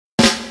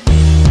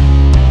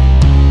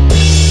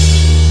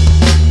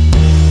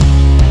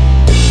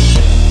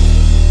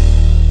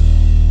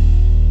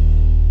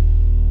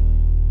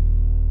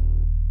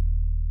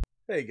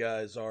Hey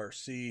guys,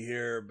 RC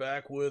here,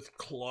 back with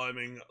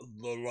Climbing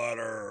the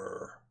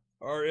Ladder.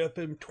 Our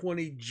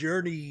FM20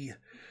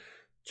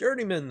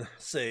 Journeyman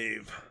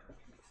save.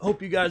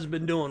 Hope you guys have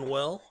been doing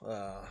well.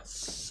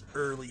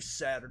 Early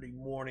Saturday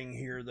morning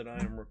here that I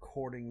am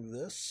recording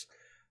this.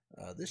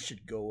 This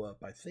should go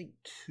up, I think,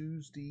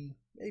 Tuesday,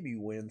 maybe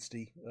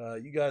Wednesday.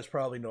 You guys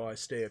probably know I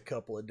stay a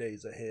couple of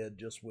days ahead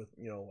just with,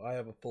 I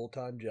have a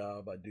full-time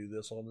job. I do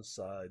this on the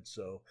side,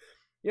 so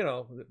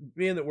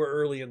being that we're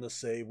early in the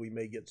save, we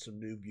may get some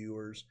new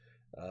viewers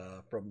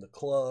from the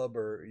club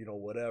or,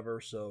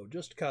 whatever. So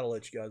just to kind of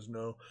let you guys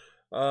know.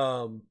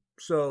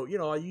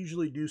 I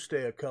usually do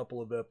stay a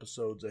couple of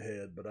episodes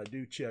ahead, but I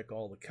do check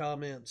all the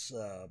comments.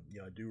 I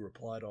do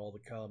reply to all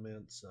the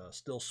comments.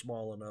 Still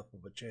small enough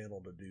of a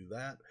channel to do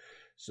that.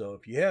 So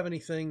if you have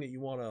anything that you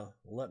want to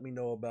let me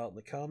know about in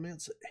the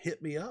comments,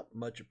 hit me up.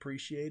 Much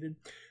appreciated.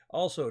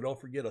 Also, don't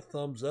forget a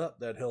thumbs up.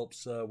 That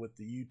helps with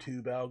the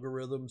YouTube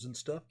algorithms and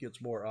stuff.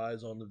 Gets more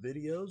eyes on the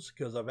videos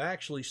because I've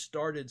actually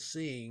started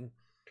seeing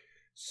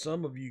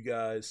some of you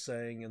guys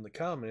saying in the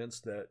comments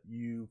that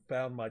you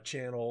found my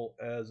channel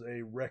as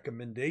a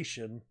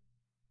recommendation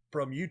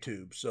from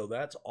YouTube. So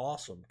that's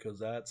awesome because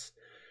that's,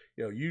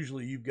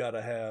 usually you've got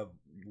to have,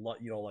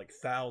 like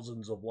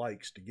thousands of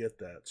likes to get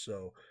that.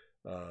 So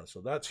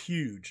that's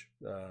huge.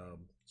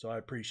 So I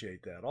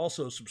appreciate that.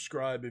 Also,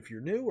 subscribe if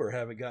you're new or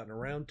haven't gotten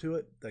around to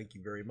it. Thank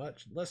you very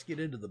much. Let's get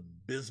into the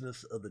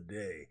business of the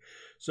day.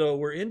 So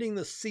we're ending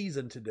the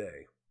season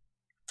today.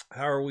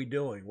 How are we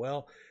doing?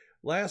 Well,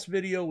 last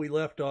video we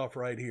left off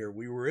right here.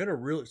 We were in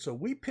a so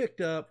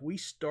we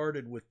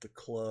started with the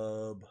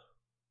club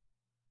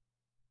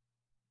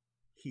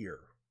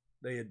here.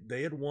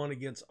 They had won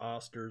against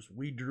Osters.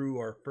 We drew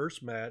our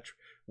first match.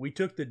 We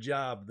took the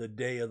job the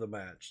day of the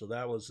match. So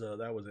that was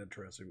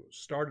interesting. It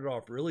started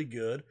off really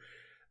good.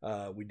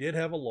 We did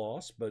have a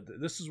loss, but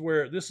this is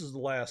the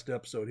last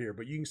episode here.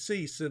 But you can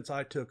see since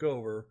I took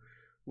over,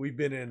 we've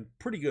been in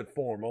pretty good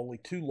form. Only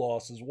 2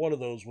 losses. One of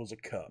those was a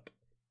cup.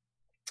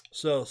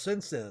 So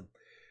since then,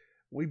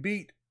 we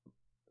beat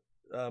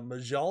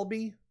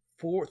Hammarby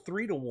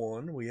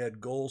 3-1. We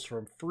had goals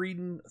from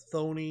Frieden,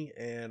 Thony,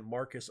 and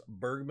Marcus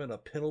Bergman, a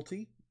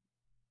penalty.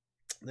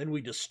 Then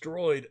we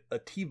destroyed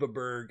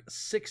Ativaberg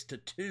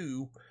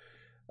 6-2.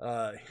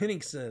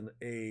 Henningsen,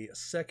 a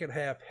second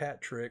half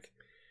hat trick.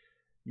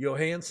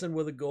 Johansson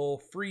with a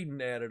goal, Frieden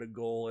added a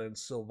goal, and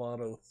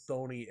Silvano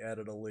Thony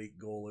added a late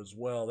goal as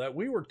well. That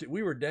we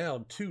were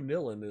down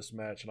 2-0 in this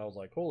match, and I was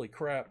like, holy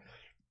crap.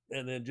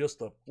 And then just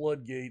the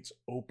floodgates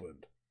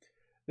opened.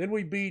 Then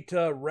we beat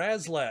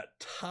Razlat,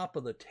 top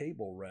of the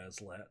table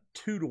Razlat,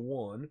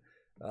 2-1.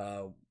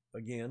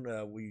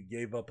 Again, we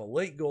gave up a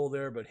late goal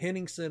there, but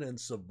Henningsen and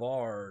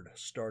Savard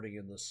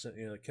starting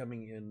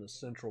coming in the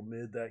central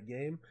mid that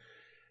game.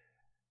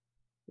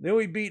 Then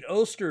we beat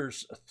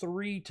Osters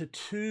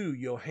 3-2.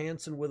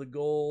 Johansson with a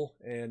goal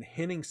and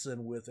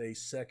Henningsen with a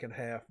second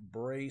half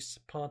brace.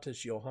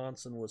 Pontus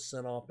Johansson was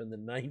sent off in the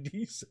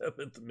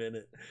 97th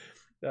minute.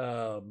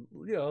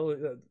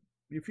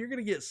 If you're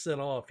going to get sent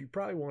off, you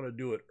probably want to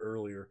do it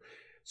earlier.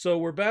 So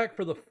we're back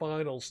for the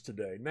finals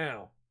today.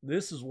 Now,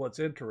 this is what's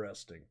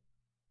interesting.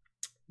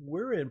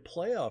 We're in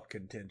playoff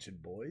contention,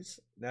 boys.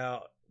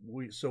 Now,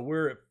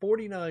 we're at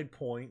 49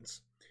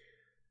 points.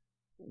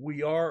 We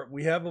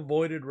have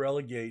avoided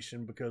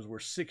relegation because we're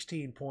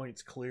 16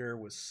 points clear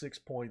with 6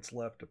 points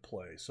left to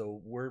play.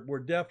 So we're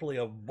definitely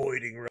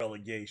avoiding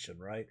relegation,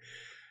 right?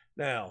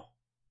 Now,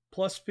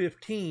 plus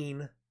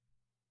 15,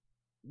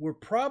 we're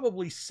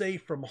probably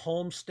safe from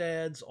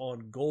Homesteads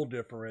on goal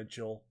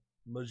differential.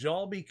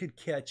 Hammarby could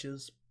catch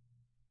us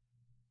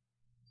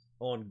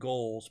on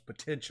goals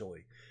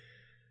potentially.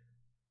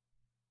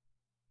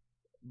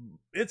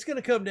 It's going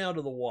to come down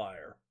to the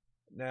wire.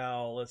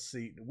 Now, let's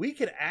see. We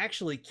could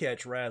actually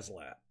catch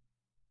Razlat,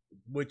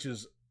 which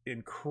is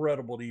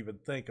incredible to even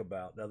think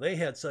about. Now, they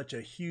had such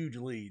a huge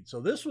lead.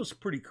 So this was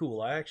pretty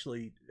cool. I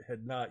actually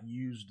had not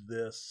used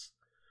this.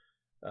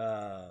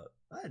 I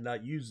had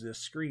not used this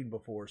screen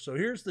before. So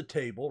here's the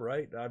table,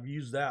 right? I've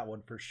used that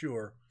one for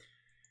sure.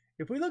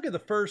 If we look at the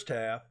first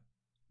half,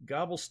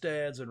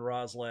 Gobblestads and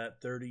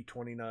Razlat, 30,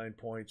 29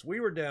 points.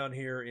 We were down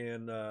here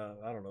in,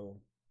 I don't know,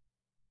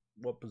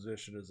 what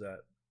position is that?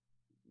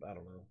 I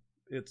don't know.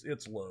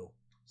 It's low.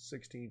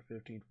 16,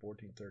 15,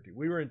 14, 13.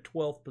 We were in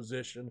 12th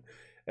position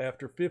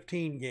after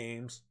 15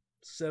 games,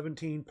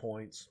 17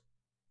 points.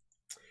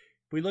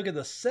 If we look at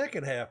the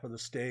second half of the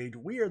stage,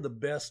 we are the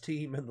best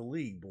team in the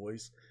league,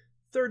 boys.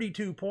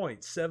 32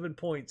 points, 7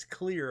 points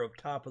clear of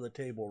top of the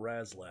table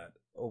Razlat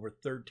over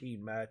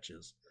 13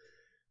 matches.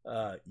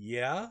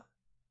 Yeah?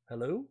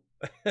 Hello?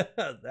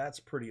 That's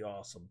pretty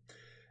awesome.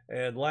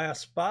 And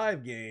last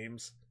 5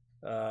 games,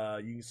 you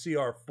can see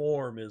our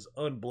form is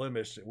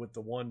unblemished with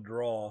the 1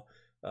 draw.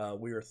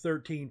 We are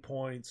 13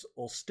 points.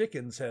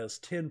 Olstikens has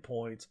 10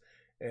 points.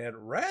 And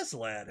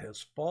Razlat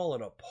has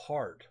fallen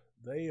apart.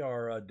 They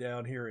are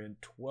down here in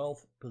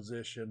 12th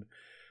position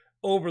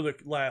over the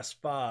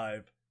last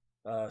 5.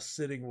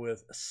 Sitting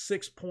with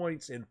 6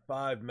 points in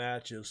 5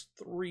 matches,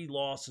 3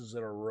 losses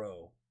in a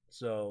row.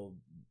 So,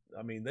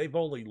 I mean, they've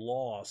only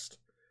lost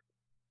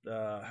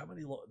how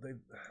many? They've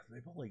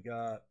only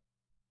got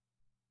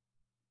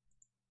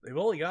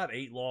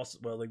 8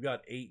 losses. Well, they've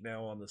got 8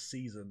 now on the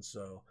season.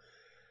 So,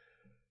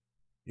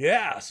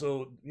 yeah.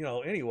 So,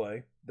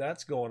 anyway,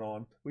 that's going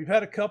on. We've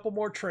had a couple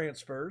more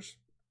transfers.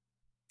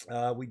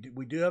 We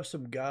do have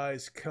some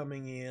guys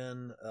coming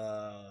in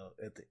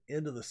at the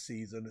end of the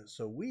season.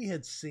 So we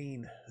had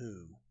seen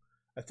who?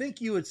 I think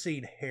you had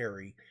seen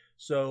Harry.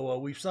 So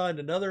we've signed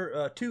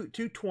another two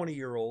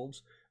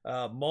 20-year-olds.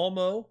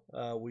 Malmo,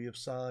 we have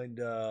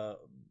signed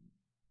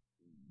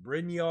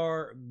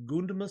Brynjar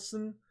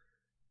Gundamason,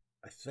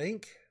 I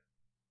think,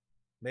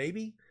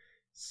 maybe.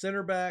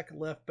 Center back,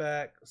 left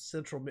back,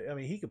 central. I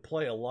mean, he could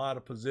play a lot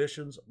of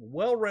positions.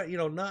 Well,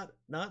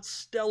 not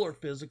stellar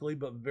physically,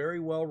 but very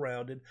well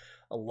rounded.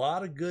 A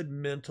lot of good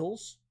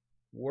mentals,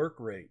 work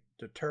rate,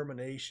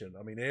 determination.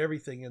 I mean,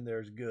 everything in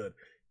there is good.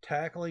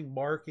 Tackling,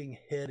 marking,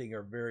 heading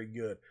are very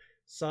good.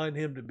 Signed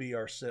him to be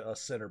our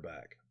center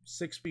back.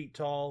 6 feet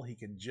tall. He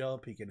can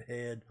jump. He can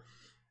head.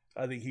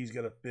 I think he's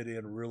going to fit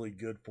in really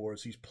good for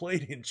us. He's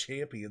played in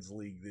Champions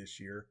League this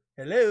year.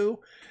 Hello.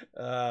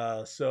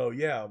 So,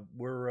 yeah,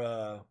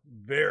 we're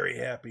very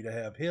happy to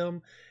have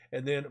him.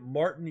 And then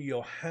Martin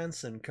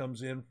Johansson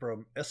comes in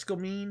from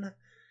Eskelmeen.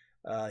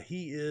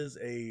 He is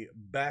a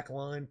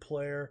backline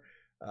player.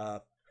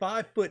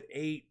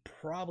 5'8",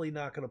 probably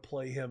not going to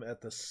play him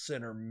at the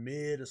center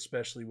mid,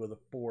 especially with a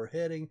 4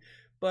 heading.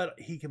 But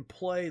he can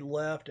play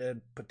left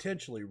and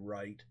potentially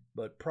right,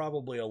 but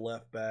probably a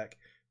left back.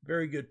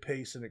 Very good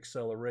pace and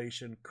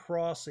acceleration.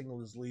 Crossing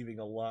is leaving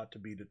a lot to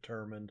be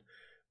determined,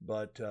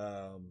 but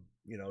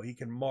he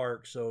can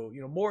mark. So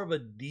more of a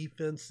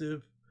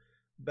defensive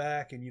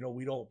back, and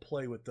we don't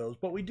play with those,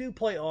 but we do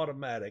play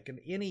automatic. And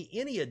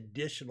any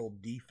additional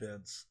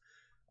defense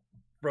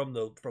from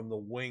the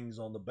wings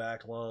on the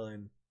back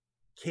line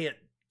can't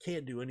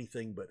do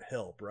anything but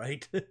help,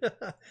 right?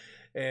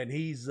 And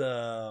he's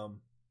where's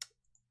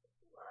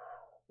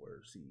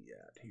he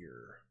at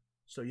here?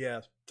 So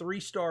yeah,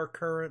 3-star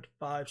current,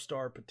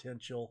 5-star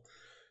potential.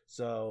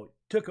 So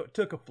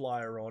took a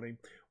flyer on him.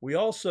 We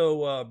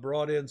also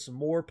brought in some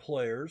more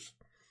players.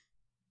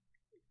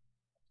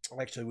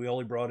 Actually, we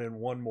only brought in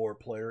one more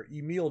player,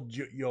 Emil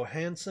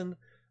Johansson.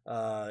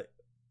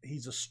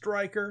 He's a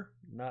striker,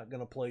 not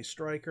going to play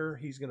striker.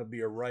 He's going to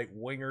be a right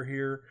winger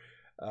here.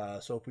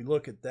 So if we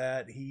look at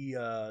that, he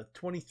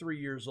 23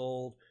 years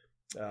old.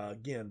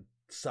 Again,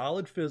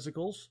 solid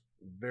physicals,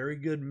 very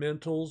good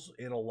mentals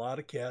in a lot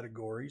of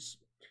categories.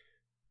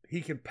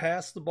 He can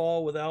pass the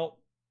ball without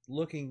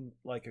looking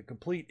like a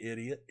complete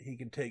idiot. He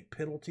can take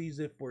penalties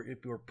if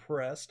we're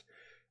pressed.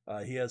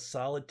 He has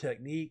solid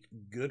technique,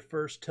 good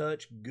first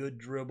touch, good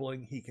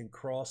dribbling. He can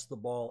cross the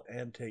ball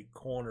and take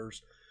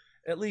corners,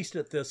 at least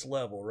at this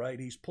level, right?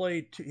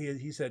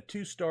 He's had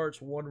 2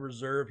 starts, 1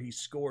 reserve. He's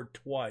scored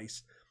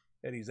twice,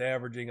 and he's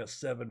averaging a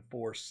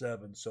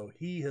 7.47. So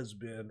he has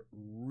been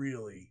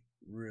really,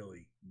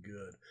 really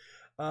good.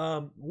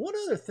 One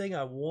other thing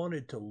I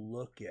wanted to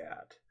look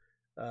at,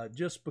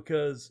 just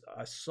because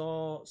I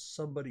saw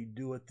somebody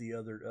do it the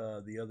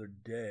other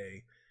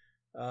day.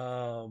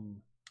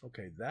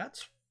 Okay,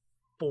 that's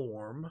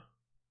form.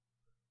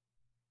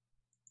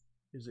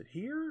 Is it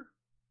here?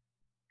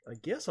 I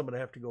guess I'm going to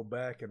have to go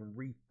back and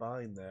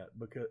re-find that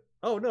because,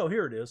 oh no,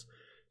 here it is.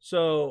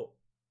 So,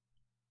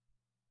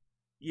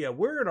 yeah,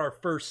 we're in our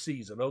first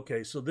season.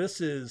 Okay, so this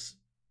is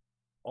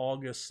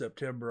August,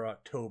 September,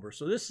 October.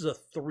 So this is a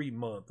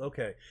 3-month.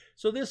 Okay,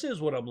 so this is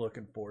what I'm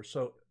looking for.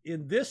 So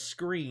in this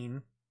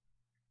screen,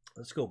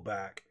 let's go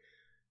back.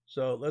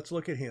 So let's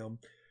look at him.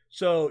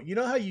 So you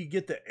know how you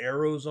get the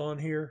arrows on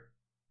here,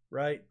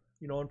 right?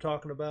 You know what I'm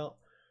talking about?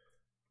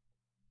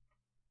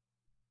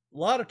 A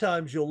lot of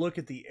times you'll look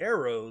at the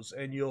arrows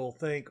and you'll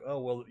think, oh,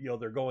 well,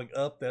 they're going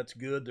up, that's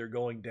good. They're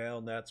going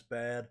down, that's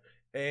bad.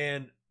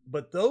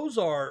 But those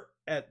are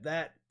at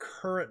that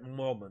current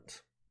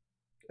moment,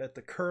 at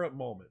the current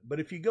moment. But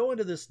if you go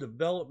into this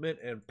development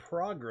and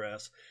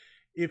progress,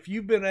 if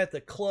you've been at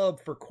the club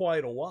for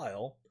quite a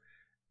while,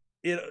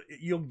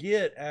 you'll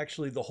get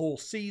actually the whole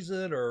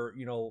season, or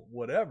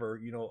whatever.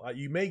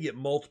 You may get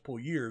multiple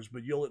years,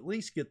 but you'll at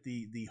least get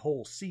the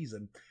whole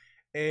season,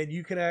 and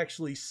you can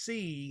actually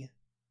see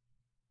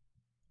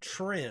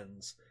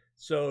trends.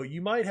 So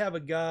you might have a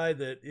guy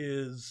that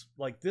is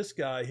like this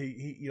guy.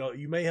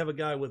 You may have a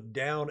guy with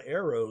down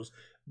arrows,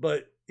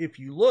 but if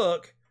you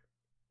look,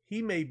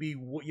 he may be,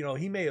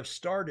 he may have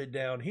started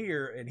down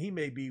here and he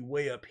may be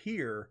way up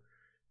here,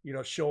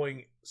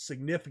 showing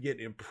significant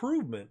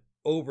improvement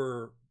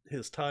over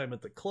his time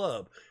at the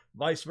club.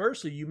 Vice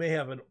versa, you may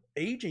have an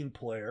aging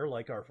player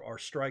like our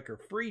striker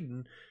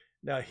Frieden.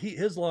 Now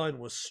his line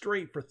was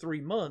straight for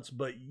 3 months,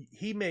 but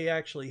he may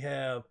actually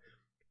have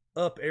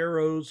up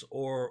arrows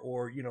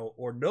or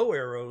no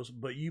arrows,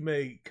 but you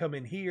may come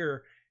in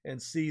here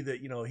and see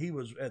that he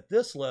was at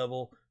this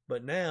level,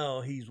 but now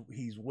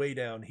he's way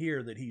down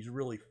here, that he's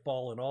really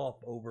fallen off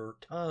over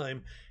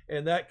time,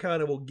 and that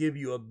kind of will give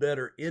you a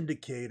better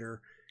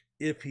indicator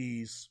if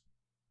he's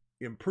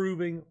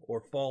improving or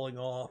falling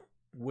off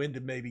when to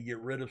maybe get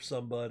rid of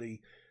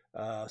somebody.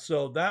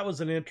 So that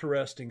was an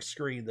interesting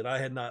screen that I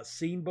had not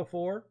seen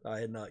before. I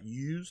had not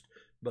used,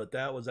 but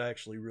that was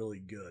actually really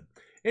good.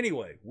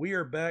 Anyway, we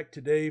are back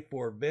today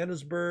for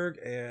Vennesburg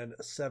and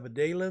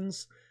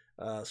Savadalens.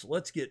 So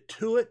let's get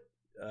to it.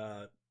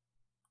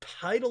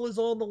 Title is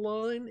on the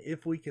line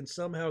if we can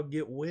somehow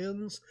get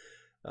wins.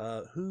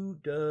 Who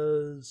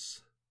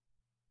does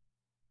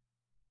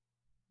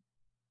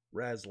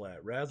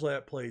Razlat?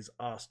 Razlat plays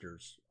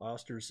Osters.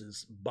 Osters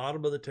is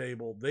bottom of the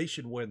table. They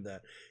should win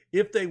that.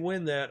 If they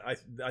win that,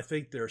 I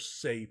think they're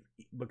safe,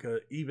 because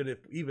even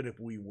if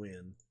we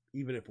win,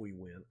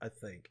 I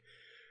think.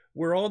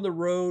 We're on the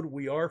road.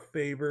 We are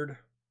favored.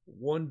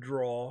 1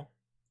 draw.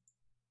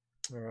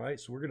 All right,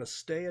 so we're going to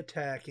stay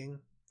attacking.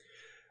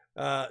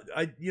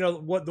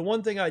 The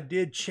one thing I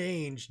did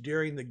change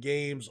during the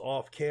games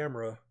off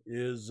camera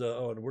is,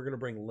 and we're going to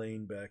bring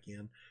Lane back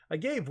in. I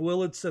gave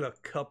Willardson a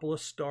couple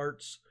of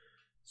starts,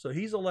 so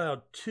he's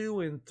allowed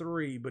 2 and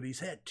 3, but he's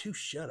had 2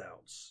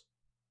 shutouts.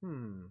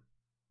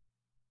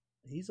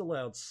 He's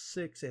allowed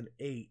 6 and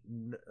 8,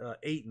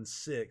 8 and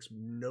 6,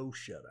 no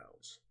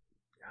shutouts.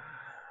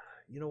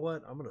 You know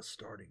what? I'm going to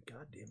start him.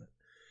 God damn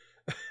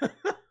it.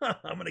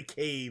 I'm going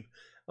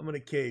to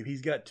cave.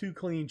 He's got 2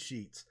 clean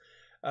sheets.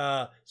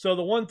 So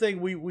the one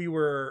thing we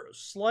were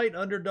slight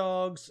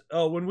underdogs.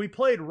 Oh, when we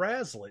played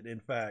Razlet, in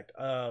fact,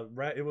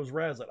 it was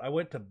Razlet. I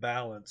went to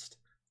balanced.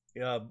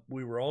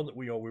 We were on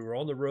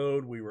the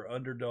road. We were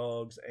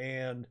underdogs,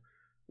 and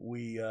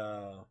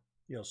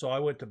so I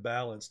went to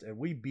balanced, and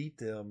we beat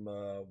them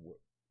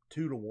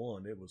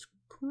 2-1. It was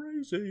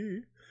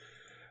crazy.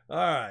 All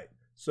right,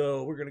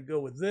 so we're gonna go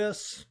with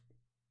this.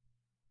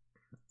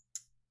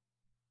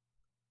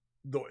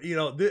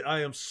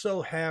 I am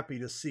so happy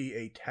to see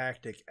a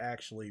tactic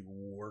actually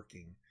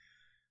working.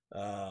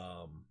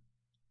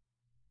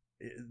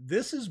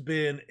 This has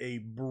been a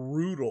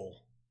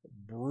brutal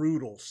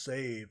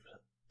save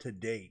to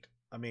date.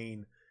 I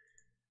mean,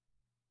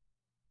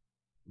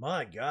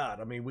 my God.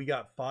 I mean, we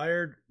got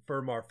fired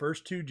from our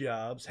first 2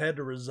 jobs, had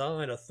to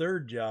resign a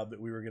 3rd job that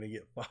we were going to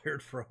get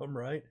fired from,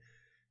 right?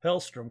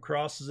 Hellstrom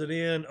crosses it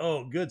in.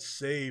 Oh, good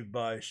save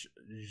by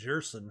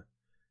Jerson.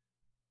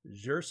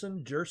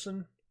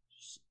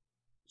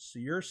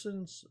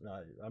 Searson's,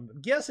 I'm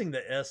guessing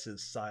the S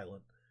is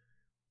silent,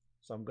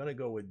 so I'm going to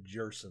go with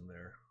Jerson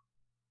there.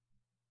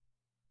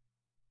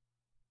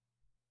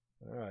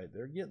 All right,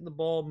 they're getting the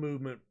ball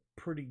movement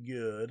pretty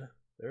good.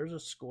 There's a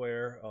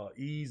square.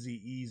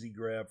 Easy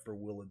grab for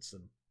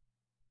Willardson.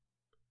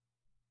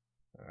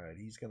 All right,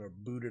 he's going to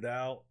boot it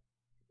out.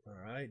 All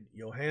right,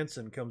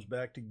 Johansson comes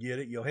back to get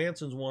it.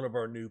 Johansson's one of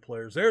our new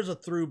players. There's a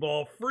through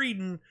ball.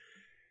 Frieden.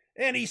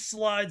 And he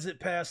slides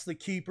it past the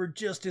keeper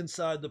just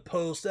inside the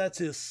post. That's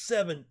his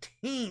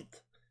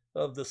 17th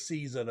of the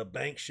season. A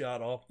bank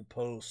shot off the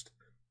post.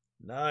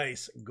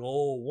 Nice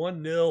goal.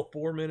 1-0,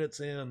 4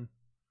 minutes in.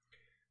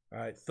 All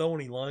right,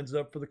 Thoney lines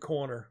up for the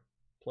corner.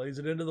 Plays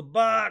it into the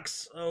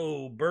box.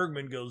 Oh,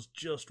 Bergman goes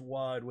just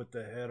wide with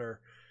the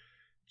header.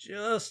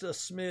 Just a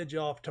smidge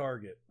off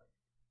target.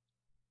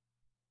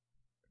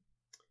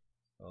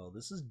 Oh,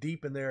 this is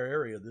deep in their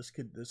area. This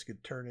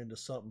could turn into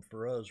something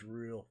for us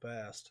real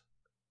fast.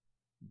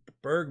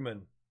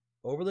 Bergman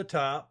over the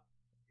top.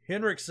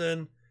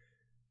 Henriksen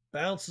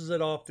bounces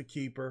it off the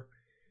keeper.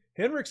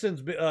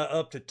 Henriksen's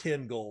up to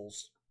 10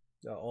 goals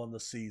on the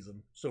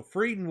season. So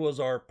Frieden was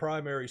our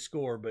primary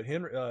scorer, but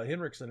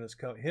Henriksen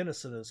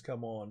has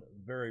come on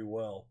very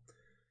well.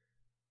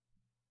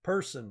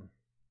 Person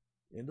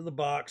into the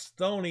box.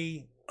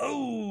 Thoney.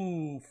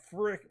 Oh,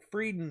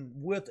 Frieden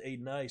with a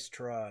nice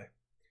try.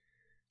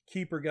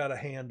 Keeper got a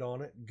hand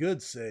on it.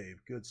 Good save.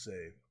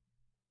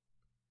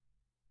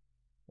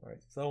 All right,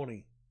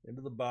 Thoney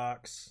into the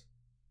box.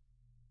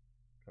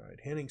 All right,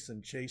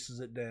 Henningsen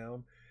chases it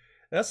down.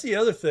 That's the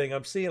other thing.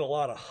 I'm seeing a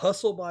lot of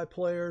hustle by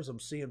players. I'm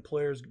seeing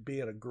players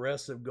being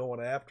aggressive,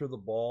 going after the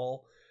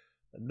ball.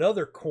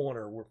 Another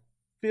corner. We're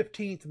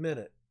 15th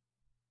minute.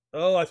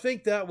 Oh, I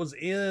think that was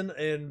in,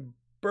 and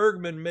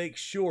Bergman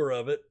makes sure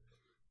of it.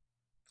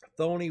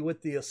 Thoney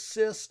with the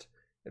assist,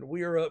 and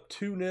we are up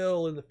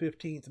 2-0 in the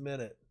 15th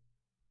minute.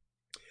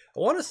 I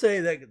want to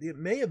say that it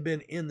may have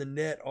been in the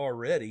net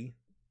already.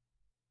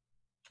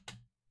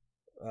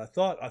 I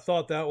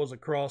thought that was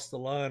across the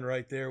line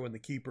right there when the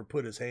keeper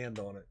put his hand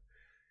on it.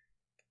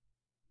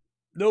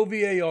 No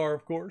VAR,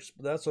 of course,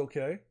 but that's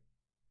okay.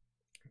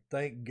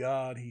 Thank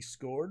God he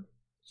scored.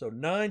 So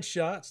 9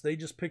 shots. They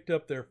just picked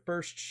up their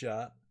first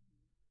shot.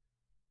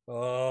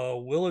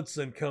 Oh,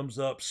 Willardson comes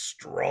up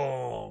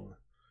strong.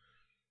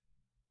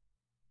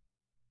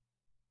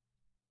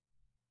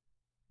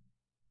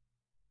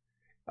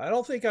 I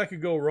don't think I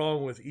could go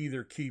wrong with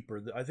either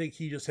keeper. I think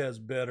he just has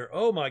better.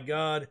 Oh, my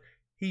God.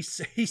 He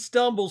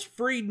stumbles.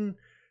 Frieden.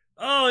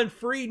 Oh, and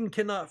Frieden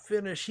cannot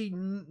finish.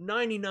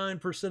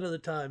 99% of the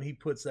time he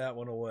puts that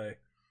one away.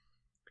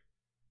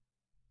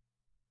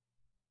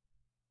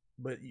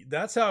 But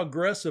that's how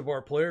aggressive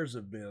our players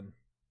have been,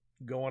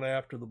 going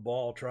after the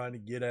ball, trying to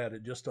get at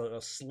it. Just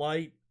a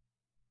slight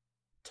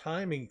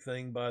timing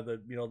thing by the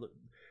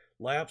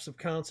lapse of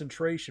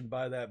concentration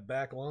by that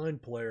back line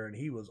player, and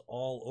he was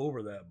all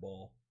over that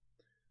ball.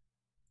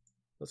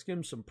 Let's give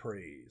him some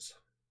praise.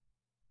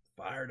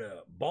 Fired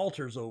up.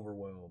 Balter's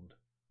overwhelmed.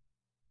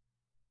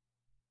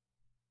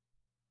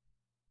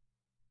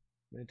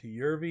 Into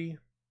Yervy.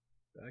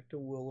 Back to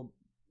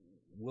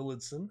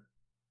Willardson.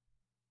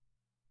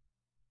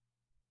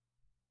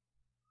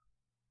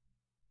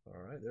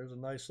 All right, there's a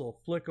nice little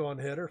flick on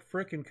header.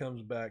 Frickin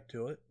comes back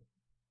to it.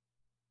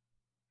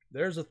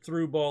 There's a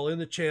through ball in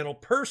the channel.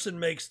 Person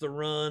makes the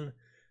run.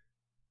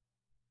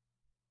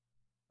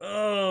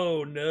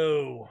 Oh,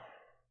 no.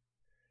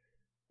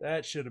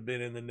 That should have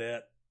been in the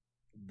net.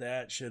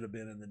 That should have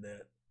been in the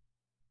net.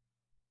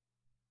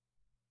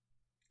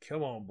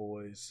 Come on,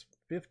 boys.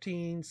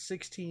 15,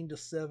 16 to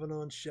 7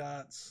 on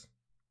shots.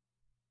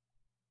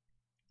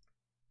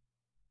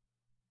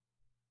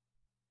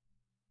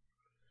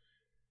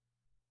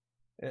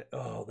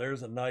 Oh,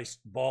 there's a nice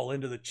ball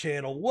into the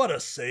channel. What a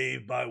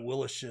save by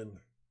Willardson.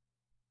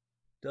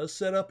 Does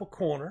set up a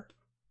corner.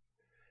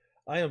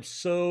 I am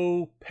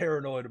so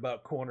paranoid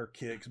about corner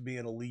kicks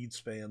being a Leeds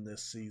fan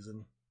this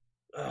season.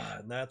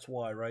 And that's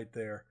why right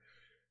there.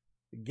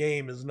 The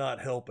game is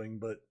not helping,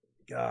 but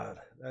God,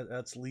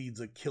 that's Leeds'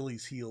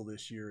 Achilles heel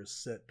this year is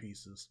set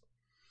pieces.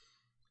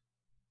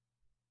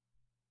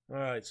 All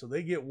right, so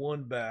they get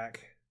one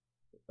back.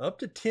 Up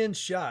to 10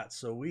 shots.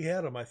 So we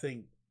had them, I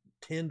think,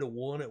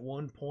 10-1 at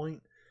one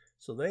point.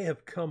 So they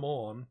have come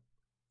on.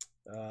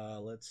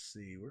 Let's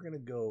see. We're going to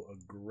go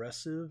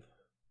aggressive.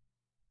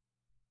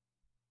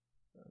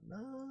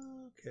 No,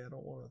 okay, I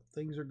don't want to.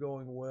 Things are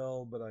going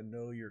well, but I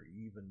know you're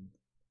even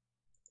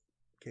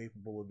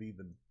capable of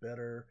even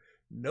better.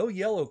 No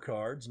yellow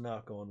cards,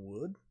 knock on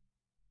wood.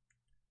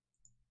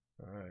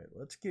 All right,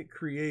 let's get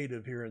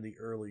creative here in the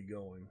early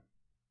going.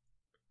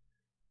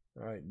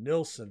 All right,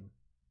 Nilsson.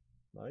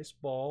 Nice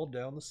ball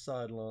down the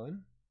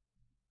sideline.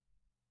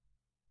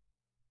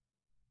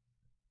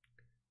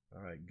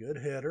 All right, good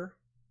header.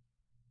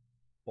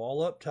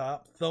 Ball up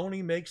top.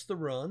 Thoney makes the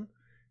run.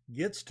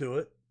 Gets to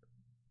it.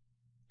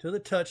 To the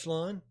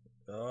touchline.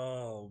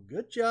 Oh,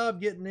 good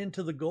job getting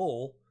into the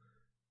goal.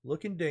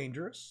 Looking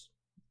dangerous.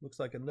 Looks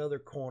like another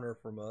corner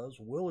from us.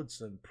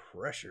 Willardson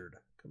pressured.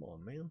 Come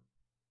on, man.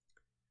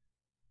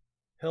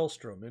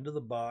 Hellstrom into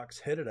the box.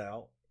 Headed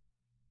out.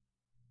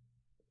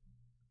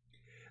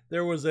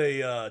 There was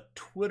a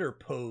Twitter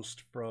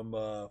post from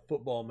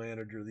Football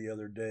Manager the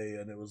other day,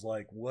 and it was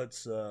like,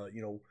 "What's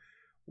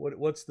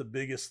what's the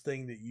biggest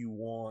thing that you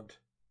want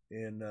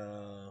in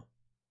a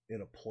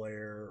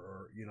player?"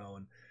 Or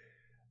and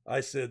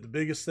I said the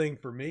biggest thing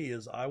for me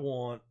is I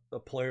want a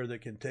player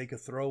that can take a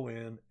throw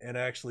in and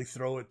actually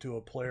throw it to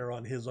a player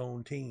on his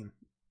own team,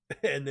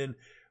 and then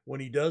when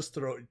he does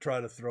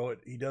try to throw it,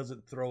 he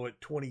doesn't throw it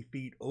 20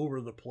 feet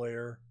over the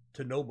player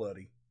to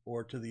nobody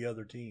or to the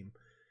other team.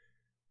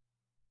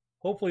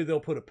 Hopefully they'll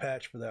put a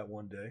patch for that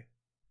one day,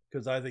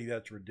 because I think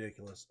that's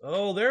ridiculous.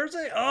 Oh,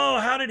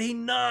 how did he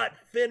not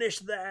finish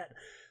that?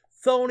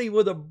 Thoney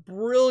with a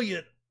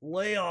brilliant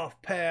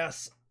layoff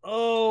pass.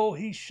 Oh,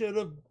 he should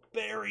have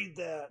buried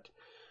that.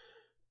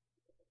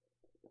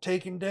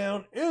 Taken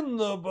down in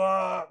the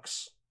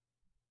box.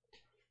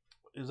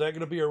 Is that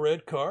going to be a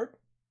red card?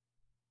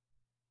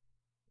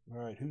 All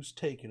right, who's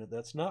taking it?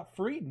 That's not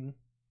Frieden.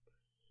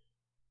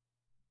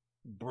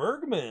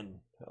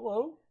 Bergman.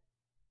 Hello.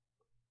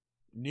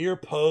 Near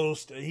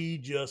post, he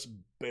just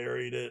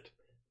buried it.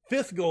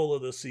 5th goal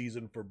of the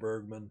season for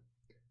Bergman.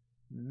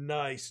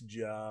 Nice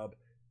job.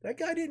 That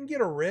guy didn't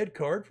get a red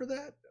card for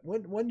that?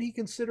 Wasn't he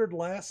considered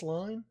last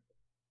line?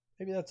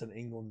 Maybe that's an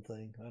England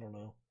thing. I don't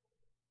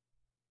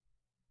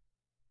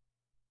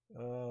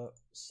know.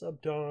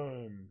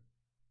 Subtime.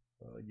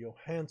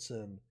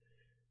 Johansson.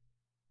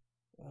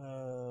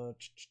 Now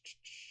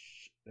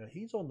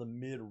he's on the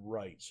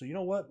mid-right. So you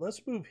know what?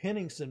 Let's move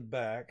Henningsen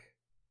back.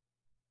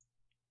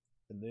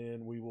 And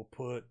then we will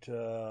put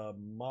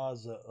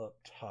Mazza up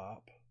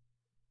top.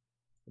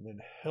 And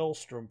then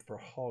Hellstrom for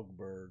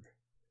Hogberg.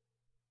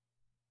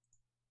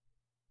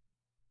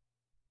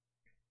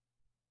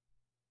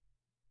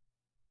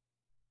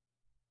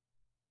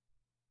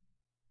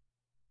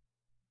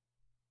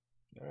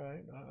 All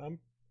right. I'm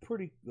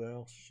pretty...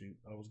 Well, shoot.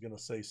 I was going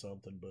to say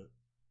something, but...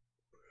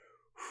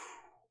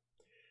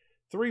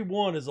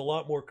 3-1 is a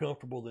lot more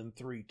comfortable than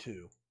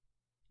 3-2.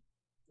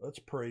 Let's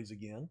praise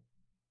again.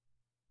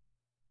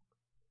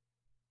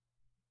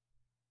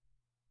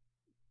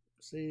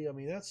 See, I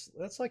mean,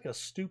 that's like a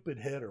stupid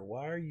header.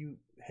 Why are you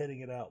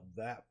heading it out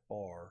that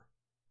far?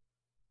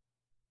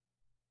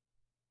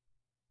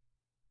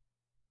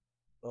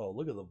 Oh,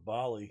 look at the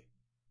volley.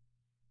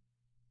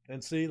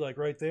 And see, like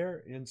right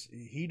there,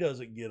 he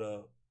doesn't get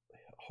a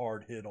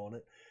hard hit on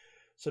it.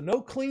 So no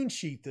clean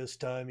sheet this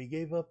time. He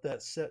gave up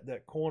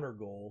that corner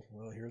goal.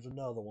 Well, here's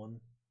another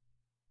one.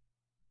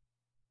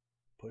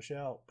 Push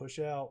out, push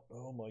out.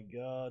 Oh my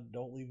God,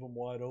 don't leave him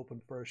wide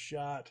open for a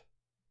shot.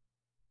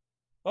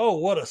 Oh,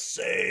 what a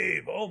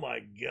save. Oh, my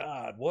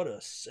God. What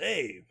a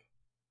save.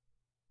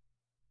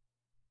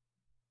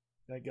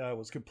 That guy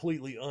was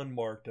completely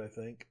unmarked, I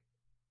think.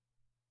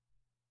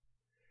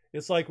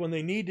 It's like when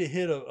they need to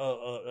hit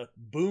a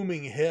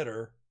booming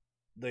header,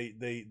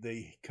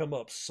 they come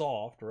up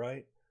soft,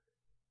 right?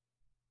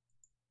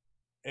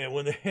 And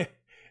when they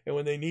and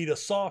when they need a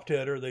soft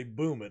header, they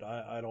boom it.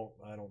 I don't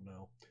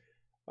know.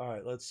 All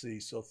right, let's see.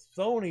 So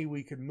Thony,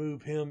 we could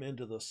move him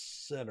into the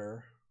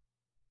center.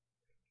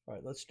 All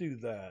right, let's do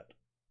that.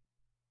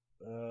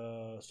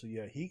 So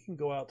yeah, he can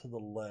go out to the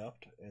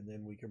left, and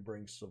then we can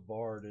bring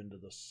Savard into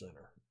the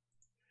center.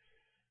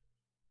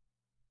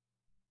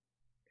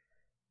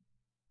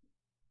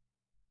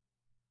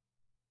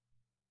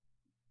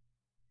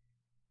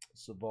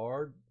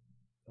 Savard,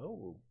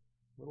 oh,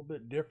 a little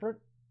bit different.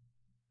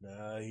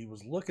 He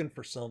was looking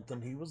for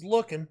something. He was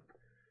looking.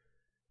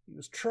 He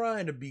was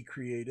trying to be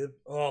creative.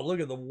 Oh, look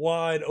at the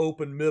wide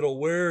open middle.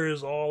 Where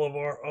is all of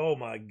our... Oh,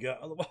 my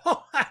God.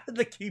 How did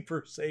the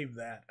keeper save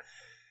that?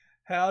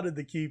 How did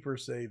the keeper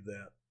save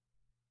that?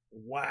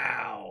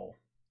 Wow.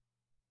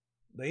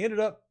 They ended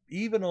up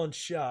even on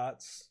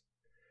shots.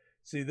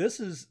 See,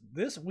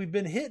 we've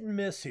been hit and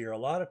miss here. A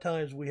lot of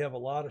times we have a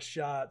lot of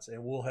shots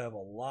and we'll have a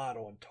lot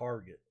on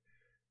target.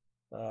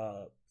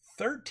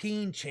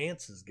 13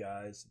 chances,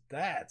 guys.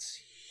 That's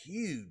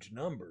huge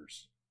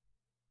numbers.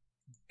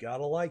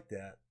 Gotta like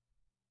that.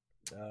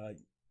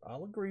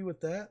 I'll agree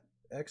with that.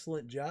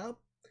 Excellent job.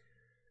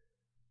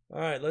 All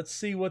right, let's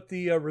see what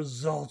the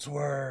results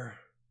were.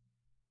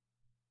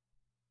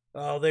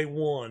 Oh, they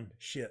won.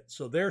 Shit.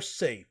 So they're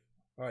safe.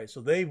 All right,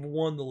 so they've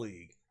won the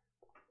league.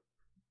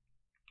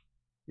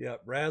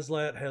 Yep,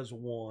 Razlat has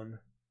won.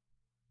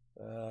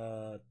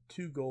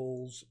 2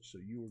 goals, so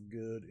you were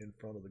good in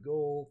front of the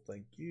goal.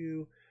 Thank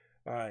you.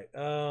 All right.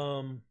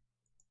 All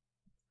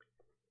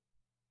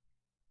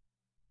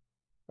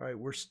right,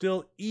 we're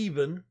still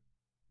even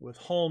with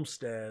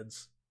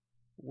Halmstad's.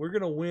 We're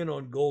going to win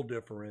on goal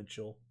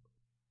differential.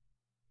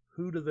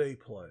 Who do they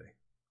play?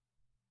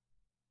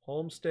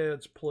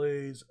 Halmstad's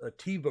plays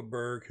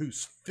Ativaberg,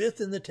 who's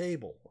 5th in the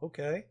table.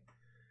 Okay.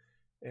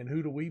 And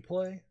who do we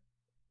play?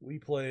 We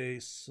play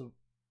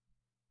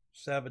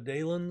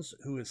Savadalens,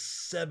 who is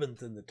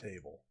 7th in the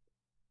table.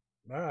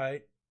 All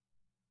right.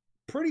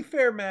 Pretty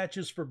fair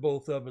matches for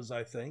both of us,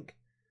 I think.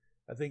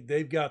 I think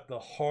they've got the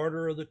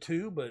harder of the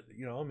two, but,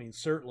 you know, I mean,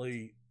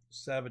 certainly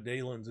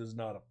Savadalens is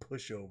not a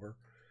pushover.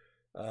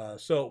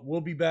 So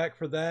we'll be back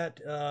for that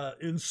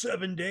in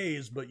 7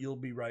 days, but you'll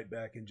be right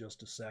back in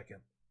just a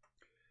second.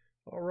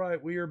 All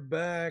right, we are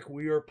back.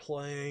 We are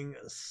playing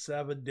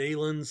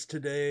Savadalens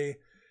today.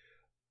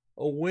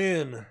 A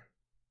win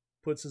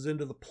puts us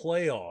into the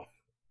playoff,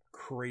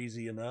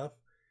 crazy enough.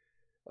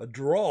 A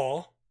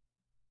draw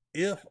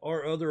if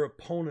our other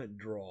opponent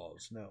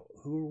draws. Now,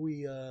 who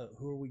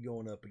are we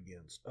going up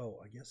against?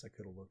 Oh, I guess I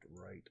could have looked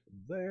right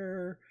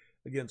there.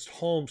 Against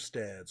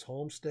Halmstad's.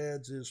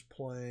 Halmstad's is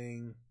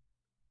playing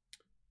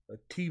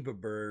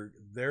Ativaberg.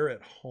 They're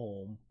at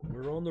home.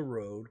 We're on the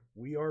road.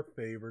 We are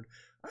favored.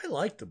 I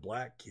like the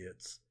black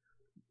kits.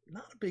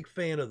 Not a big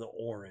fan of the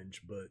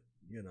orange, but,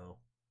 you know,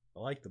 I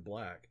like the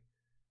black.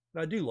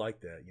 And I do like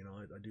that, you know,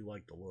 I do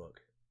like the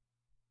look.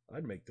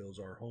 I'd make those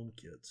our home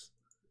kits.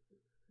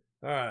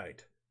 All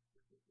right.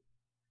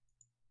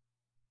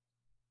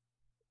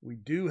 We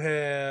do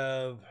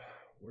have,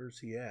 where's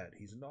he at?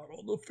 He's not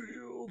on the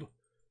field.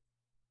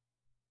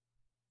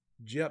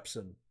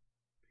 Jepson.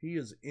 He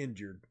is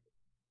injured.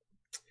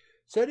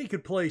 Said he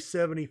could play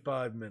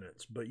 75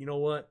 minutes, but you know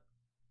what?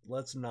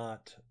 Let's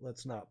not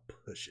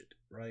push it,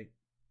 right?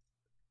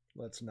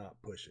 Let's not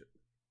push it.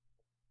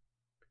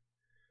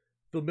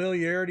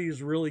 Familiarity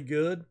is really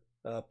good.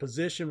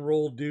 Position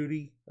role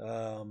duty.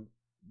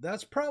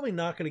 That's probably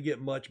not going to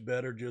get much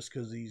better just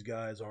because these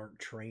guys aren't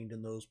trained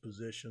in those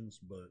positions,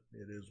 but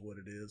it is what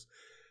it is.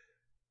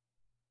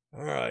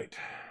 All right.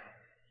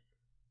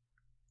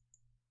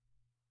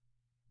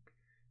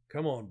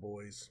 Come on,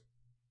 boys.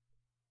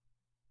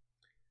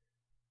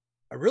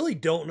 I really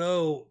don't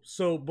know.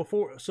 So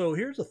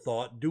here's a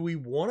thought. Do we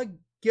want to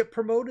get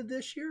promoted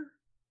this year?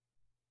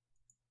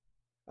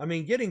 I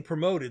mean, getting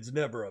promoted is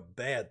never a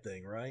bad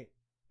thing, right?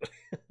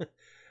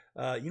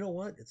 You know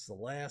what? It's the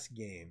last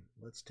game.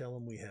 Let's tell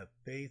them we have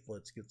faith.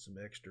 Let's get some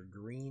extra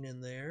green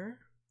in there.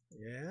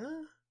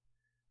 Yeah.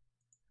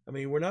 I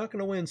mean, we're not going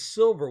to win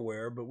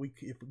silverware, but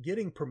if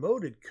getting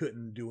promoted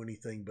couldn't do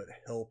anything but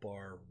help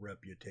our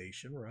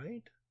reputation,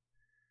 right?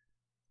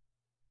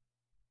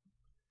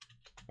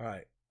 All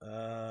right.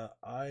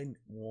 I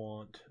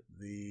want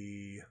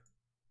the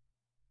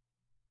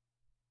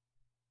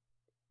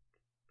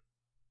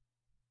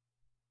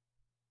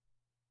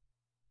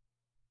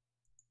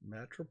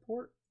match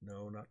report.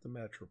 No, not the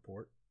match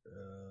report.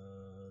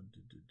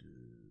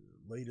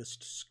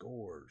 Latest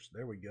scores.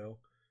 There we go.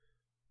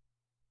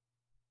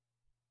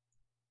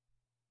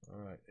 All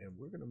right, and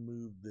we're going to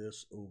move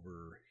this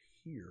over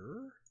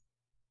here.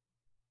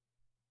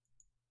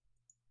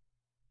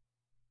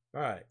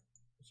 All right.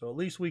 So at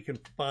least we can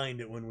find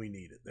it when we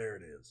need it. There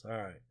it is. All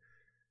right.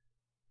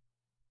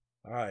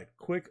 All right.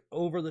 Quick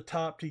over the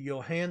top to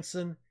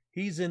Johansson.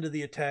 He's into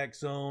the attack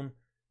zone.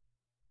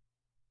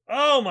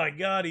 Oh, my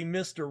God. He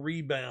missed a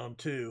rebound,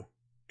 too.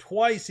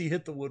 Twice he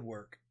hit the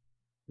woodwork.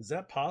 Is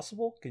that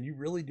possible? Can you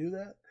really do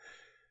that?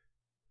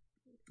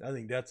 I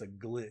think that's a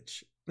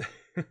glitch. All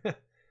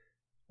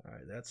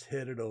right, that's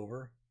headed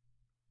over.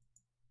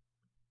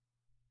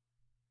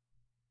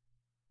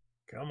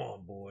 Come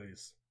on,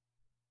 boys.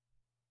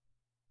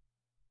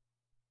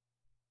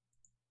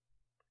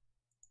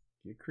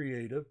 Get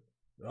creative.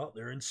 Oh,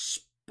 they're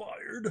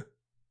inspired.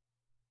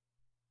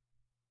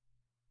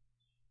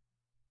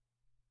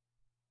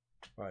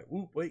 All right.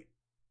 Ooh, wait.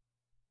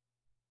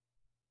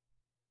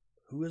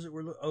 Who is it?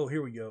 Oh,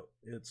 here we go.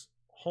 It's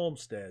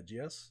Homestead.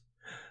 Yes.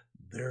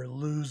 They're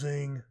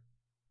losing.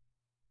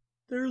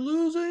 They're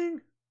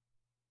losing.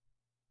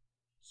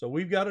 So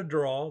we've got a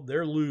draw.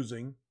 They're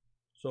losing.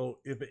 So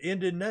if it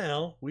ended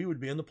now, we would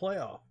be in the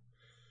playoff.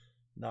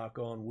 Knock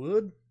on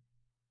wood.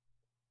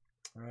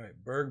 All right.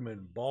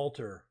 Bergman,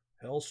 Balter,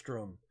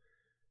 Hellstrom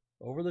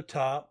over the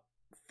top.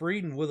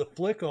 Frieden with a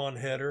flick on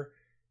header.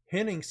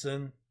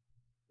 Henningsen.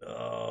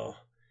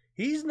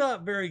 He's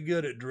not very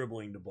good at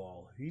dribbling the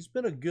ball. He's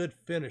been a good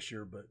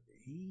finisher, but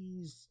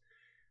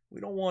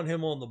we don't want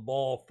him on the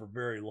ball for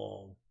very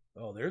long.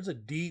 Oh, there's a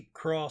deep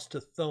cross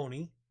to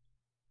Thony.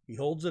 He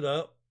holds it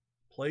up,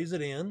 plays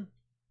it in.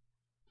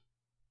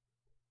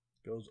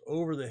 Goes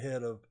over the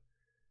head of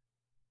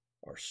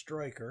our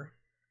striker.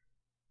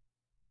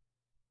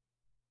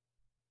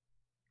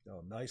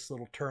 Oh, nice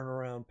little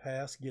turnaround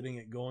pass, getting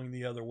it going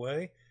the other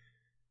way.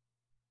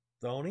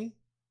 Thony.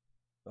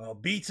 Oh,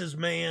 beats his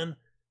man.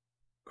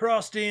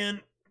 Crossed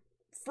in.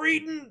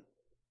 Frieden.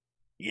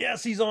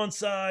 Yes, he's on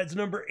sides.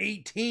 Number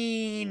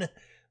 18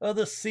 of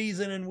the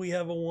season, and we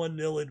have a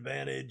 1-0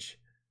 advantage.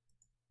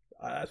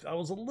 I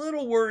was a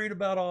little worried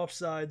about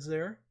offsides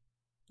there.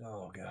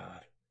 Oh,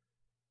 God.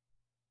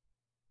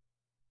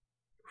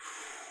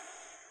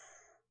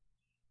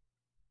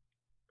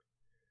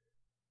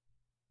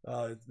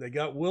 They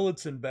got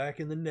Willitson back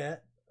in the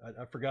net.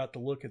 I forgot to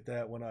look at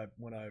that when I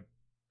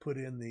put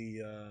in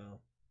the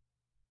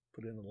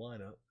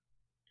lineup.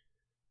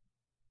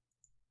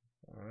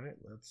 All right,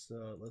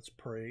 let's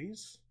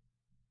praise.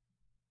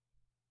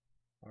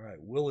 All right,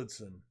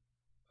 Willitson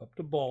up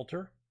to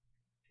Balter.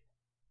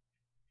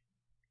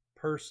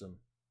 Person.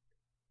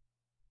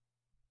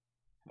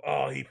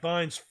 Oh, he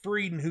finds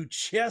Frieden, who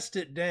chests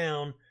it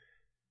down.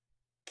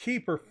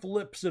 Keeper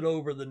flips it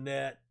over the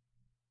net.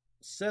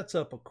 Sets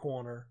up a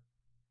corner.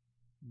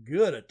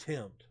 Good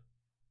attempt.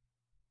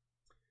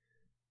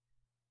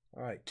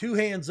 All right, 2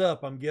 hands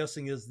up, I'm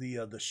guessing, is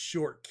the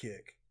short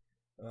kick.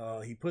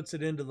 He puts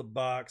it into the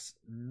box.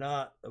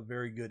 Not a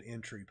very good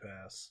entry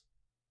pass.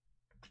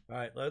 All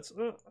right, let's...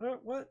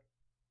 what?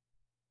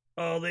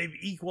 Oh, they've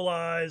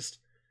equalized.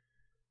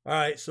 All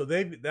right, so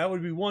that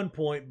would be 1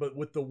 point, but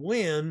with the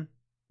win,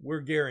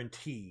 we're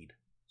guaranteed.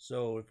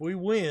 So if we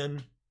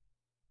win,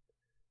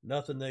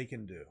 nothing they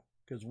can do,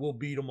 because we'll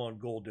beat them on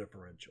goal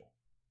differential.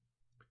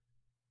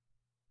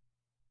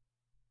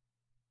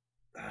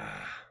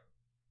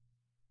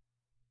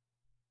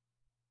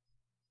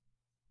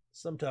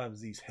 Sometimes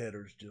these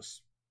headers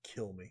just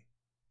kill me.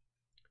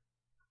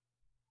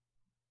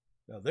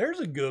 Now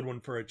there's a good one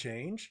for a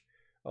change.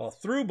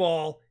 Through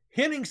ball.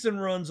 Henningsen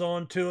runs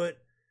onto it.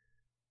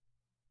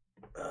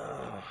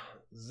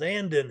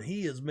 Zandon,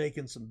 he is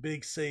making some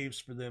big saves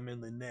for them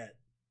in the net.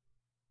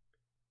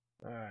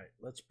 All right,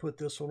 let's put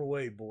this one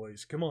away,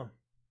 boys. Come on.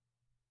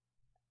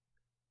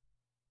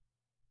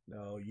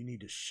 No, you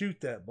need to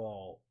shoot that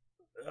ball.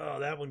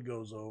 Oh, that one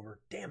goes over.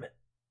 Damn it.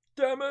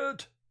 Damn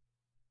it.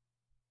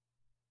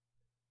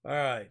 All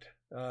right.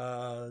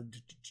 Oh,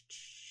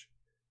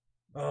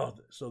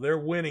 so they're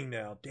winning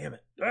now. Damn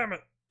it. Damn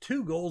it.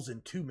 2 goals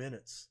in 2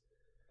 minutes.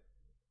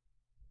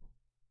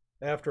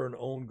 After an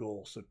own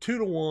goal. So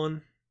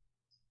 2-1.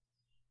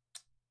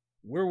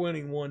 We're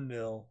winning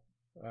 1-0. All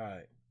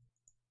right.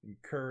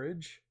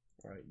 Encourage.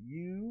 All right.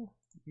 You,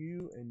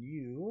 and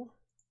you.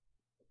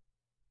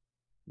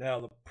 Now,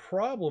 the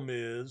problem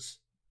is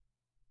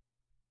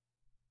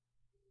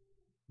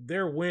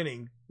they're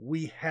winning.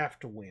 We have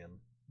to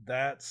win.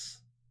 That's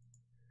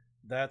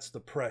the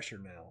pressure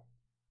now.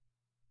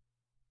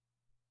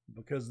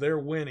 Because they're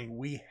winning,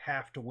 we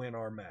have to win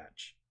our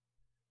match.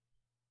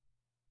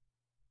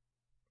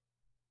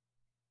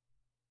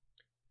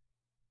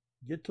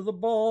 Get to the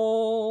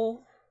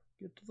ball.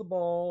 Get to the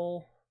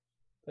ball.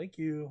 Thank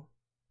you.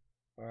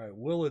 All right,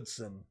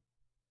 Willitson.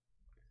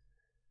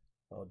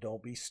 Oh,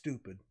 don't be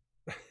stupid.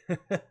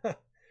 All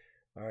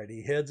right,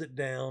 he heads it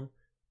down.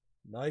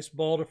 Nice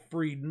ball to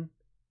Frieden.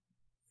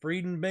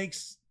 Frieden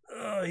makes...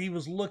 he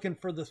was looking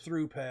for the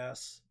through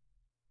pass.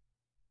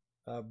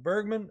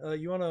 Bergman,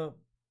 you want to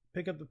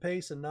pick up the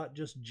pace and not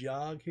just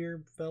jog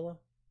here, fella?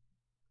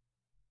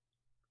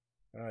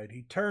 All right,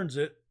 he turns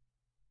it.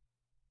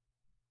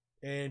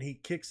 And he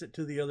kicks it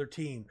to the other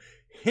team.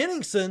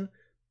 Henningsen,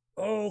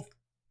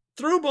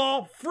 through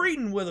ball.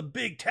 Frieden with a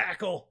big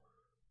tackle.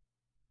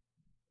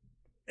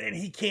 And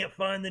he can't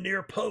find the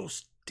near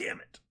post. Damn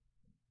it.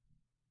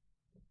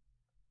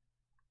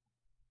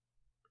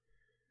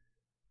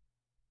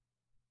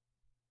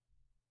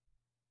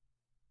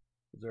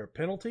 Is there a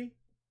penalty?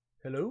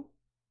 Hello?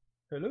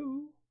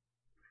 Hello?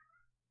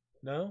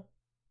 No?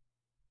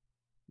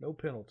 No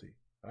penalty.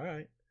 All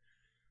right.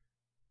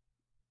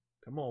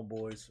 Come on,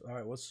 boys. All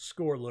right, what's the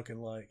score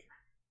looking like?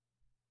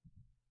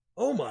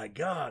 Oh, my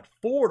God.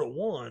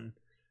 4-1.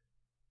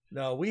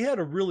 No, we had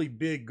a really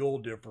big goal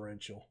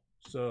differential,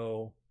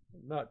 so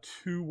I'm not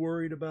too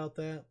worried about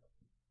that.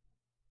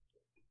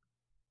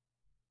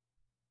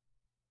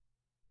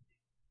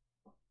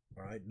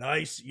 All right,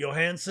 nice.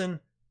 Johansson.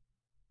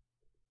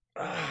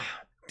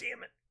 Ah,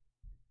 damn it.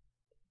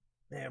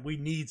 Man, we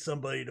need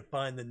somebody to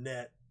find the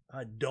net.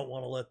 I don't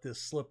want to let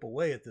this slip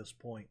away at this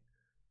point.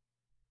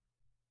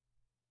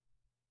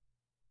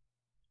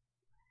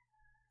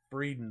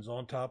 Frieden's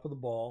on top of the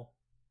ball.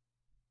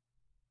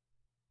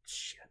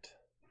 Shit.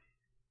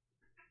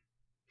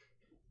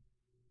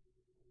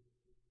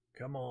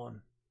 Come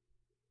on.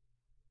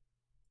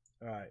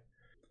 All right.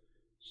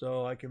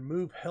 So I can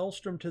move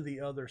Hellstrom to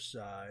the other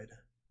side.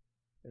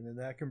 And then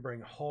that can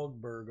bring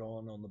Hogberg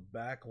on the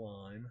back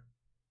line.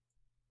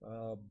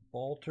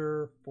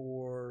 Balter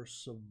for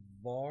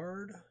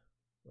Savard.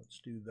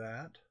 Let's do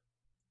that.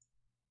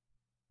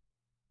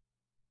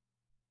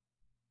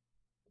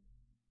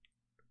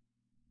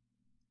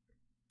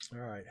 All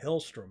right,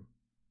 Hellstrom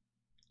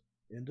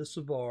into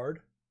Savard.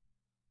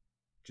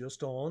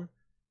 Just on.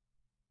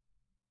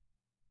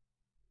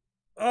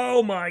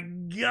 Oh my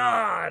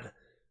God!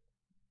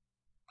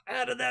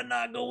 How did that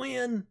not go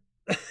in?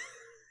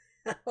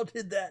 How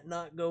did that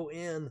not go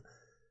in?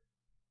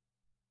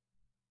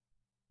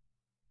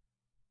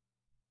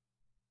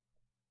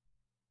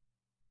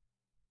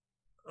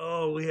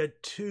 Oh, we had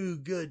 2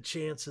 good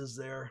chances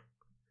there.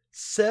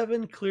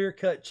 7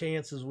 clear-cut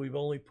chances. We've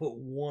only put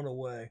 1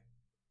 away.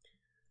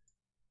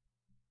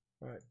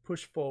 All right,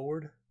 push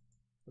forward.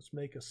 Let's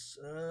make a...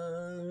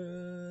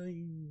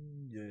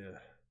 yeah.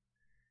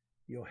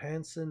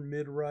 Johansson,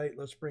 mid-right.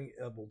 Let's bring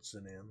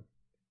Evoldson in.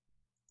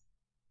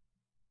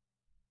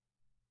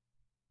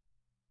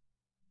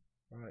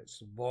 All right,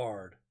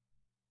 Savard.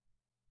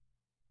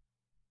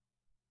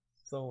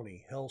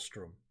 Thony,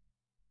 Hellstrom.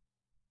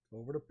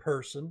 Over to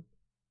Person.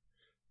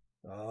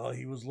 Oh,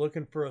 he was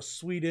looking for a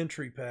sweet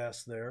entry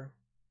pass there.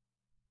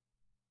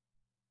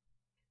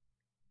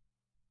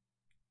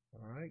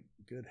 All right,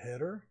 good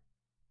header.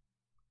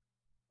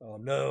 Oh,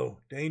 no.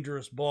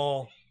 Dangerous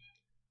ball.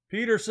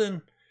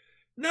 Peterson.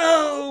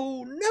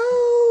 No!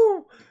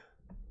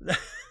 No!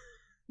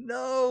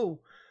 No!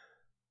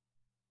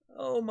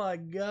 Oh, my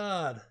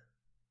God.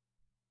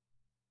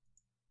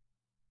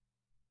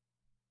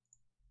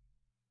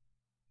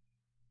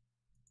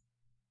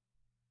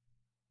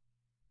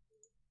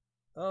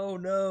 Oh,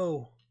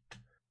 no.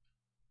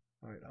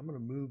 All right, I'm going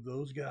to move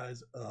those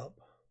guys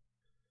up.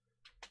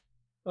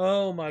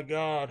 Oh, my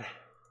God.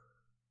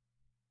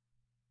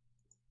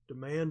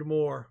 Demand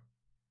more.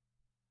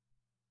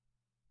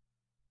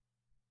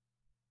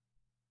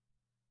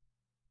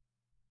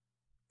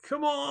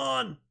 Come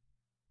on.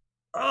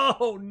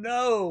 Oh,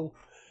 no.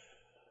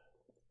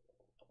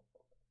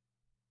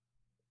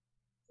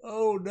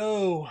 Oh,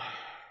 no.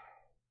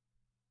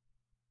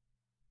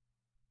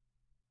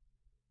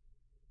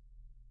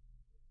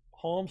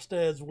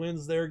 Homesteads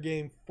wins their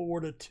game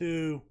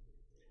 4-2.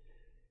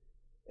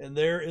 And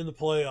they're in the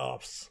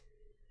playoffs.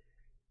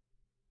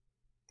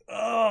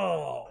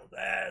 Oh,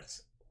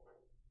 that's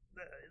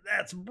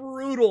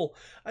brutal.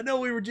 I know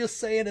we were just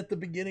saying at the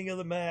beginning of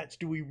the match,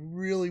 do we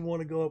really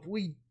want to go up?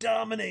 We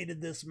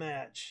dominated this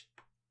match.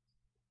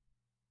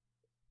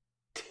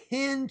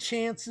 10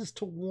 chances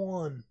to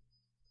 1.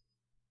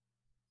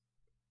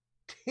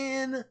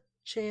 10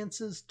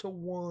 chances to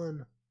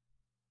 1.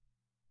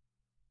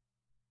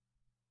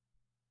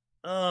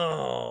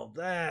 Oh,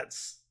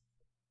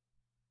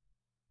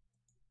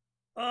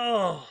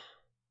 oh.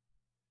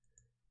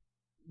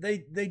 They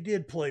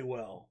did play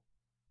well.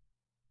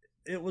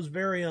 It was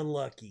very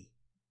unlucky.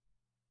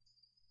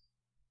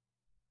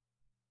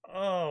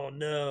 Oh,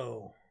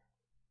 no.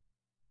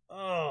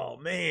 Oh,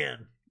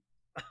 man.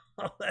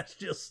 Oh, that's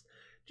just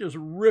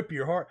rip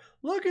your heart.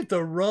 Look at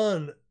the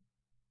run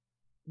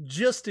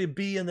just to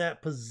be in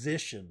that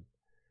position.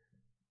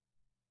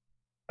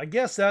 I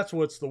guess that's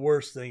what's the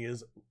worst thing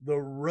is the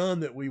run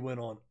that we went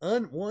on.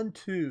 1,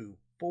 2,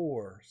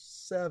 4,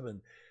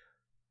 7,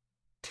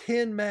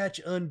 10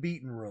 match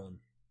unbeaten run.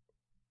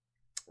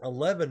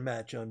 11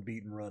 match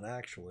unbeaten run,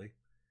 actually,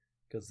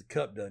 because the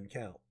cup doesn't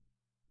count.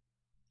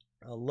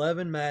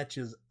 11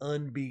 matches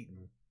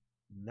unbeaten.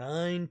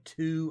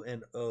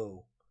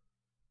 9-2-0.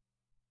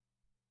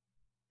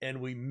 And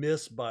we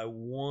missed by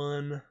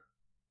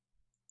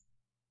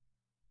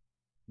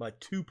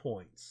 2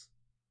 points.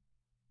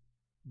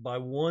 By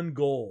 1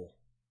 goal.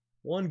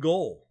 1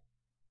 goal.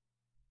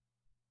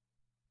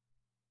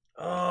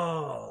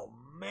 Oh,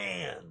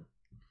 man.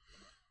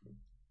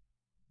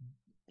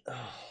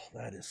 Oh,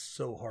 that is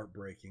so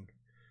heartbreaking.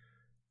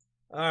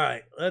 All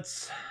right,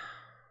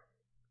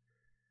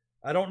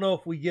 I don't know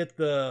if we get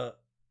the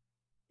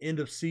end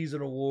of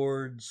season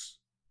awards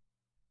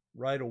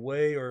right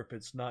away or if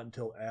it's not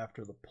until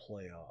after the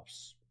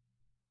playoffs.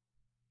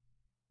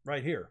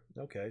 Right here.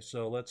 Okay,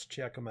 so let's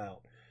check them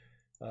out.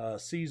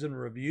 Season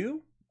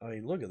review. I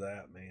mean, look at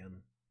that, man.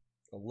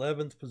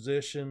 11th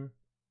position.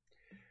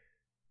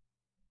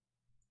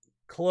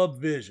 Club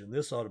vision.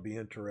 This ought to be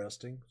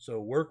interesting. So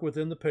work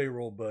within the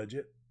payroll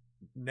budget.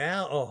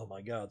 Now, oh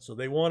my God. So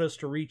they want us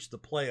to reach the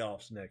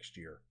playoffs next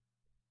year.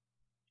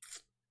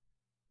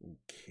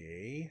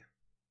 Okay.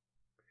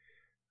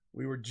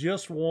 We were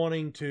just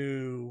wanting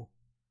to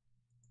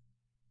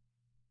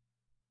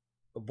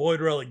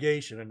avoid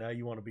relegation, and now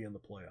you want to be in the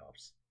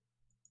playoffs.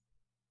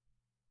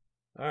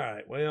 All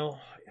right, well,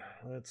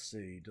 let's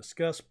see.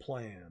 Discuss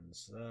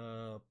plans.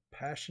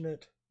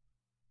 Passionate.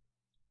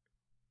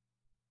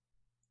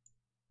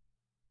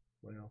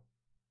 Well,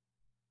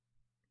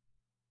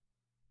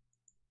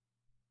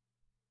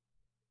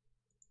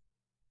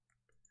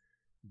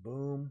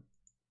 boom.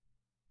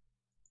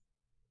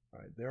 All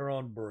right, they're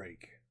on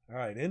break. All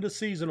right, end of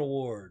season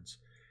awards.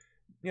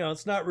 You know,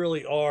 it's not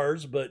really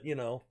ours, but, you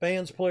know,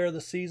 fans player of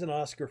the season,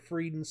 Oscar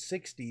Frieden,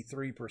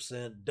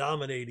 63%,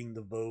 dominating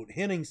the vote.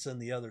 Henningsen,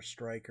 the other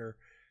striker,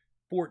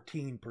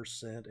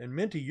 14%. And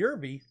Minty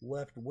Yerby,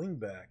 left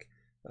wingback,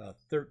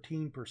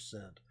 13%.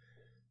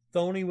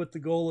 Thoney with the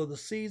goal of the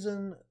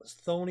season.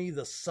 Thoney,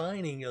 the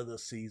signing of the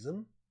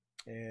season.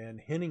 And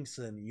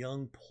Henningsen,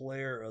 young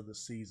player of the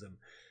season.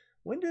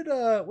 When did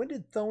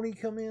Thoney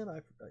come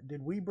in?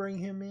 Did we bring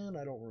him in?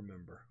 I don't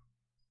remember.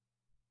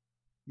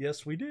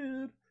 Yes, we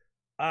did.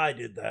 I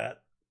did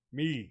that.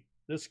 Me,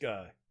 this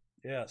guy.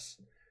 Yes.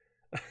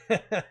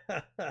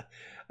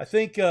 I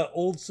think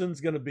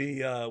Oldson's going to be,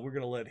 we're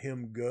going to let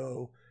him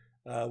go.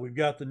 We've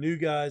got the new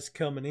guys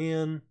coming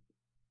in.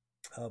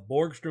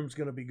 Borgstrom's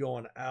going to be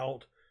going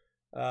out.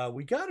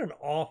 We got an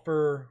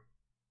offer.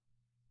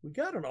 We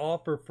got an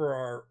offer for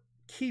our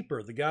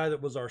keeper, the guy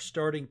that was our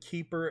starting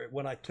keeper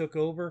when I took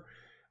over.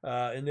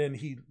 And then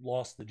he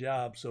lost the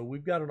job. So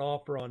we've got an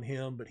offer on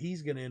him, but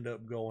he's going to end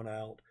up going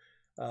out.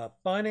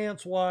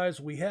 Finance-wise,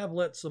 we have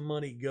let some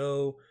money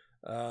go.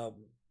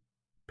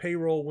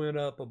 Payroll went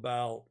up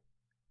about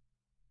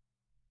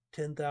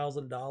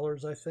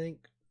 $10,000, I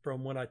think,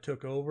 from when I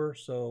took over.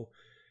 So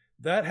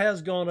that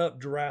has gone up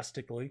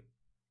drastically.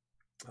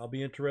 I'll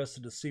be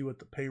interested to see what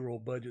the payroll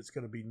budget's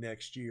going to be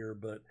next year,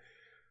 but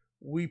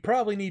we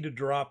probably need to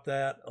drop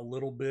that a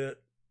little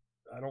bit.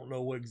 I don't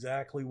know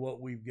exactly what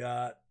we've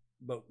got,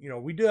 but, you know,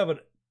 we do have a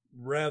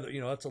rather,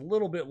 you know, it's a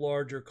little bit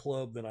larger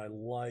club than I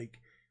like.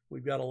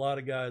 We've got a lot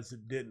of guys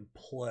that didn't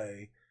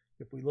play.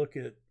 If we look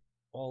at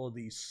all of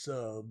these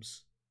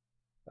subs,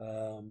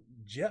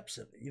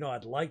 Jepsen, you know,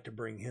 I'd like to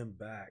bring him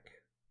back.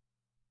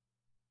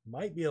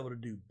 Might be able to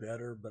do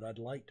better, but I'd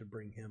like to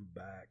bring him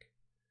back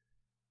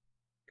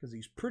because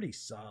he's pretty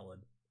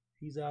solid.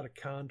 He's out of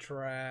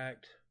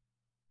contract.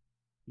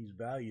 He's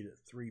valued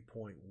at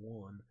 3.1.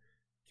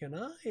 Can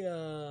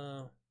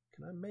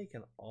I make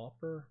an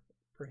offer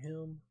for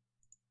him?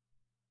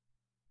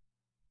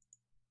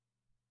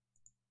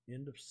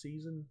 End of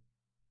season?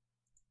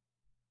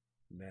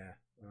 Nah.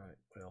 All right.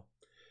 Well,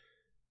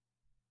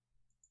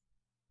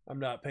 I'm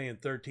not paying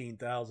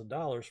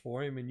 $13,000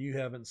 for him, and you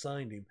haven't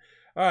signed him.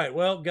 All right.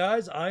 Well,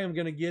 guys, I am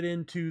going to get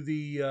into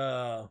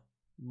the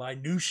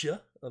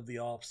minutia of the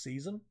off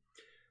season.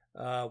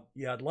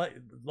 Yeah, I'd like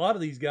a lot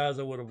of these guys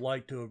I would have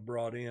liked to have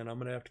brought in. I'm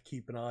going to have to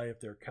keep an eye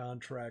if their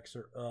contracts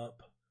are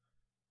up.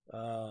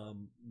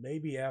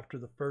 Maybe after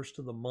the first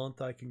of the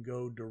month I can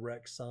go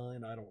direct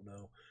sign. I don't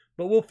know,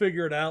 but we'll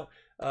figure it out.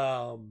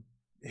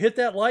 Hit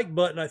that like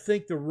button. I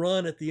think the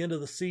run at the end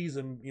of the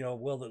season, you know,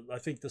 well, I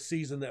think the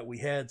season that we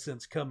had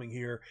since coming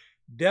here,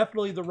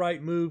 definitely the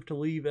right move to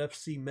leave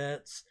FC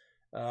Metz.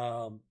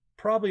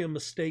 Probably a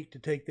mistake to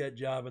take that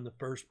job in the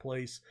first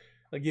place.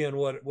 Again,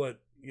 what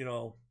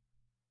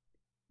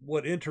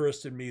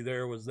interested me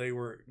there was they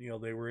were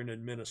in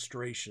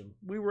administration.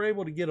 We were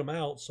able to get them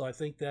out, so I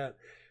think that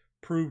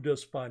proved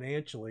us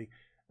financially.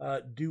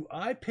 Do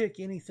I pick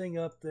anything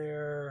up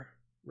there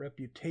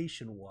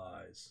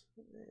reputation-wise?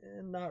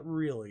 Not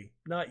really.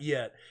 Not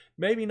yet.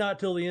 Maybe not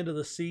till the end of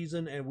the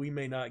season, and we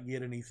may not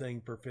get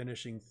anything for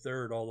finishing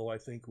third, although I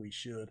think we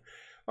should.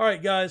 All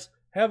right, guys,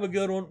 have a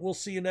good one. We'll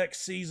see you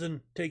next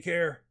season. Take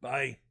care.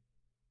 Bye.